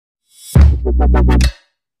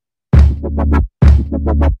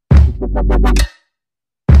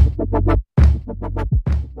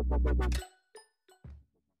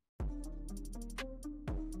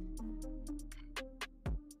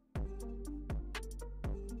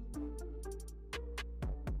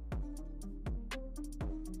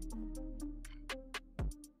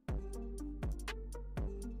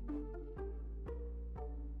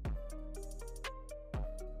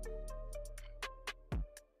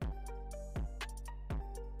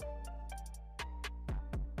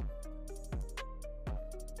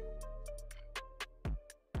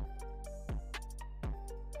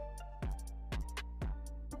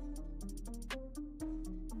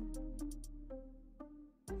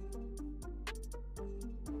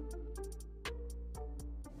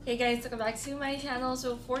Hey guys, welcome back to my channel.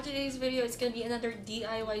 So for today's video, it's gonna be another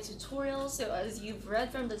DIY tutorial. So as you've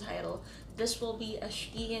read from the title, this will be a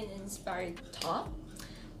SHEIN inspired top,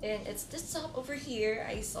 and it's this top over here.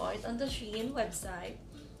 I saw it on the SHEIN website.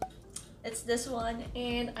 It's this one,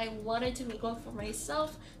 and I wanted to make one for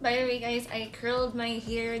myself. By the way guys, I curled my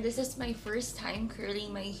hair. This is my first time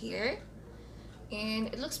curling my hair, and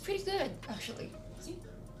it looks pretty good actually. See?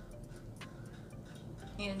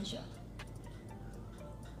 And yeah,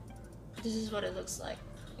 this is what it looks like.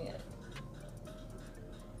 Yeah.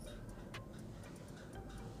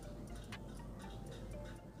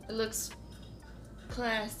 It looks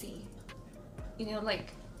classy, you know,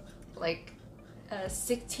 like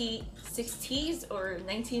 60s or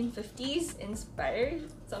 1950s inspired,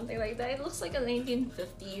 something like that. It looks like a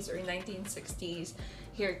 1950s or 1960s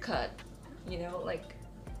haircut, you know, like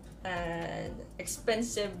an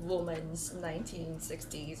expensive woman's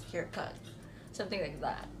 1960s haircut, something like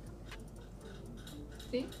that.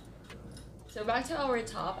 See? So back to our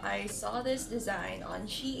top, I saw this design on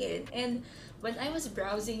SHEIN, and when I was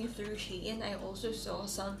browsing through SHEIN, I also saw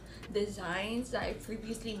some designs that I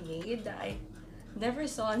previously made that I never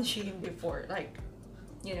saw on SHEIN before. Like,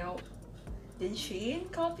 you know, did SHEIN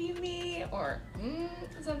copy me or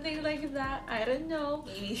something like that? I don't know.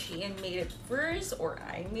 Maybe SHEIN made it first or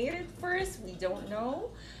I made it first. We don't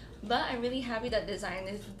know. But I'm really happy that design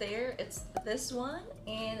is there. It's this one,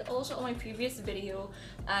 and also on my previous video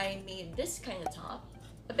I made this kind of top,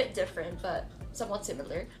 a bit different but somewhat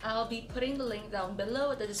similar. I'll be putting the link down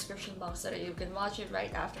below in the description box so that you can watch it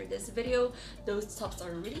right after this video. Those tops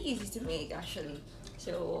are really easy to make actually.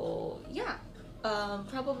 So yeah,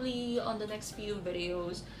 probably on the next few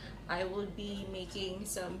videos I will be making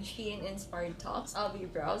some SHEIN inspired tops. I'll be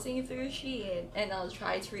browsing through SHEIN and I'll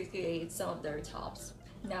try to recreate some of their tops.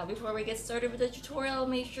 Now, before we get started with the tutorial,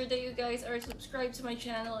 make sure that you guys are subscribed to my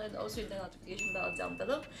channel and also the notification bell down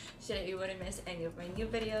below so that you wouldn't miss any of my new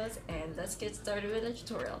videos. And let's get started with the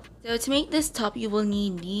tutorial. So to make this top, you will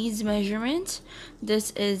need these measurements.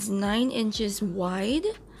 This is 9 inches wide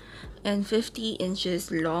and 50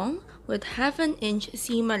 inches long with half an inch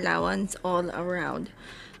seam allowance all around.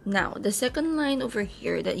 Now, the second line over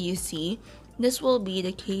here that you see, this will be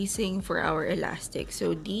the casing for our elastic.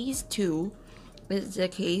 So these two is the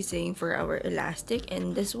casing for our elastic,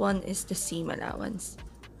 and this one is the seam allowance.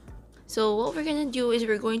 So what we're gonna do is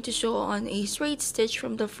we're going to sew on a straight stitch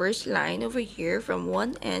from the first line over here from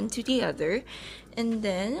one end to the other, and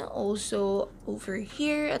then also over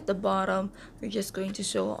here at the bottom we're just going to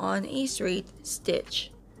sew on a straight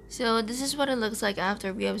stitch. So this is what it looks like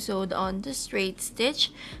after we have sewed on the straight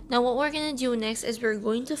stitch. Now what we're gonna do next is we're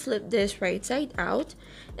going to flip this right side out,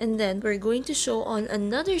 and then we're going to sew on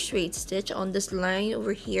another straight stitch on this line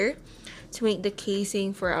over here to make the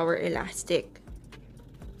casing for our elastic.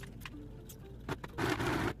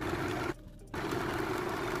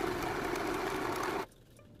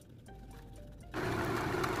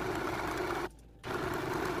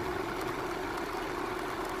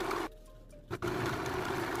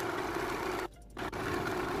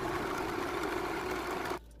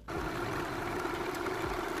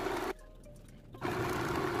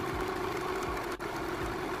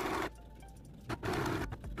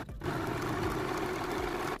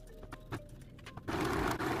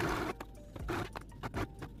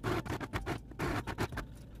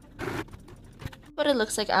 What it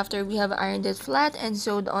looks like after we have ironed it flat and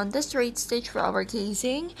sewed on the straight stitch for our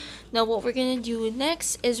casing. Now what we're gonna do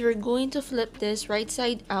next is we're going to flip this right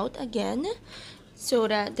side out again so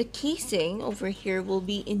that the casing over here will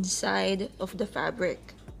be inside of the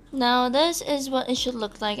fabric. Now this is what it should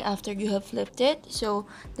look like after you have flipped it. So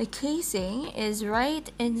the casing is right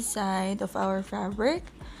inside of our fabric.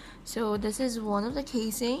 So this is one of the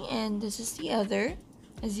casing and this is the other.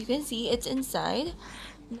 As you can see, it's inside.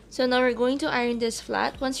 So now we're going to iron this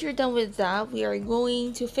flat. Once you're done with that, we are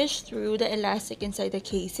going to fish through the elastic inside the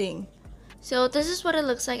casing. So this is what it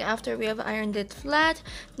looks like after we have ironed it flat.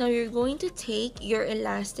 Now you're going to take your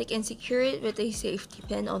elastic and secure it with a safety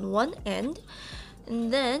pin on one end.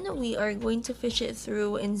 And then we are going to fish it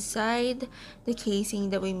through inside the casing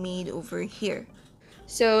that we made over here.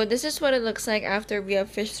 So this is what it looks like after we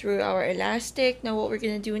have fished through our elastic. Now what we're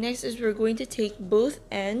going to do next is we're going to take both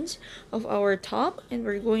ends of our top and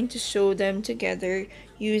we're going to sew them together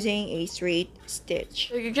using a straight stitch.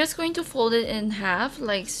 So you're just going to fold it in half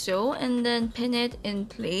like so and then pin it in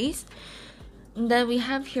place. And then we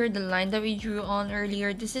have here the line that we drew on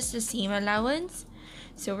earlier. This is the seam allowance.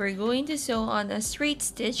 So we're going to sew on a straight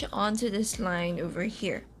stitch onto this line over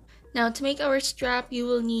here. Now to make our strap, you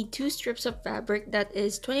will need 2 strips of fabric that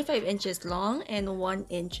is 25 inches long and 1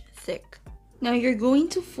 inch thick. Now you're going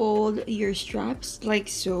to fold your straps like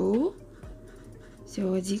so.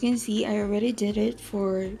 So as you can see, I already did it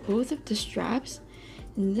for both of the straps.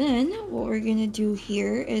 And then what we're gonna do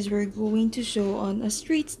here is we're going to sew on a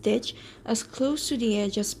straight stitch as close to the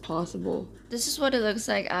edge as possible. This is what it looks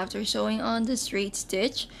like after sewing on the straight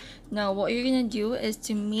stitch. Now what you're gonna do is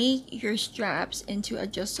to make your straps into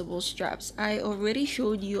adjustable straps. I already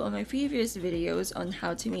showed you on my previous videos on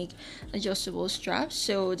how to make adjustable straps.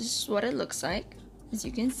 So this is what it looks like, as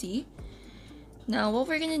you can see. Now what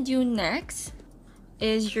we're gonna do next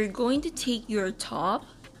is you're going to take your top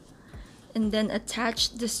and then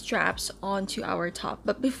attach the straps onto our top.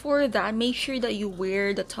 But before that, make sure that you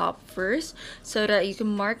wear the top first so that you can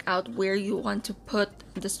mark out where you want to put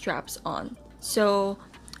the straps on. So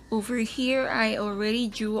over here, I already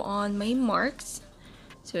drew on my marks.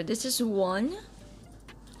 So this is 1,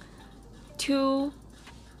 2,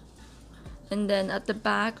 and then at the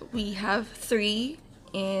back we have 3,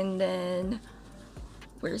 and then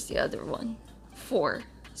where's the other one? 4.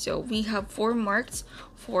 So we have 4 marks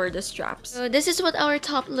for the straps. So this is what our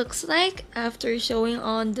top looks like after sewing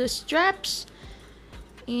on the straps.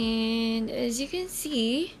 And as you can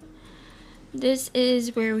see, this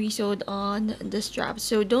is where we sewed on the straps.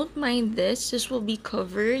 So don't mind this. This will be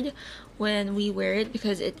covered when we wear it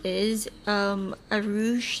because it is a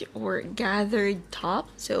ruched or gathered top.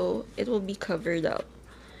 So it will be covered up.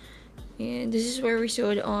 And this is where we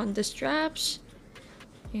sewed on the straps.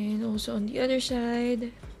 And also on the other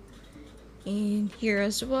side. And here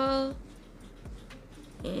as well,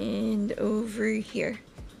 and over here.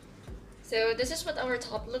 So this is what our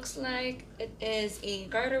top looks like. It is a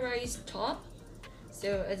garterized top.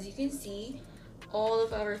 So as you can see, all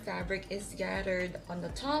of our fabric is gathered on the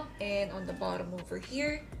top and on the bottom over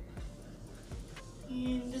here.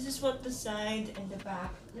 And this is what the side and the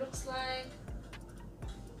back looks like.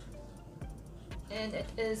 And it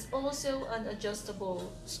is also an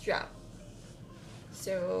adjustable strap.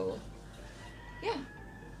 So yeah.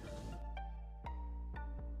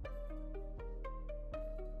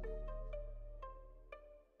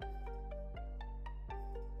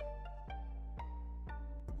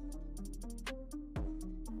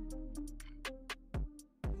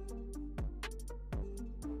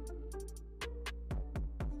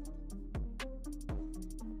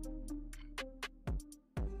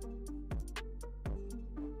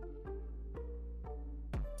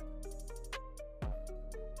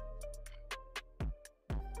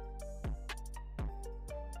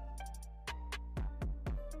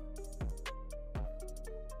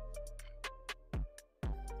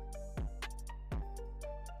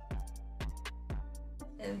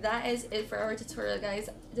 And that is it for our tutorial, guys.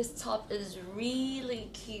 This top is really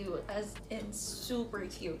cute, as in super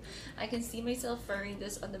cute. I can see myself wearing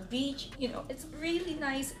this on the beach. You know, it's really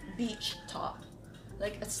nice beach top,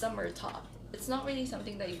 like a summer top. It's not really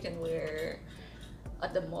something that you can wear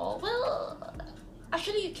at the mall. Well,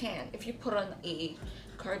 actually you can. If you put on a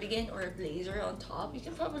cardigan or a blazer on top, you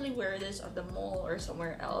can probably wear this at the mall or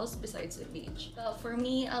somewhere else besides the beach. But for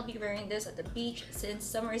me, I'll be wearing this at the beach since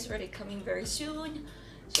summer is already coming very soon.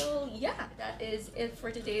 So yeah, that is it for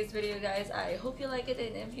today's video, guys. I hope you like it,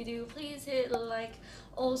 and if you do, please hit like.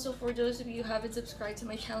 Also, for those of you who haven't subscribed to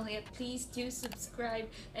my channel yet, please do subscribe,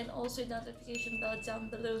 and also notification bell down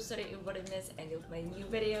below so that you wouldn't miss any of my new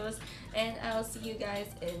videos. And I'll see you guys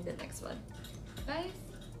in the next one. Bye.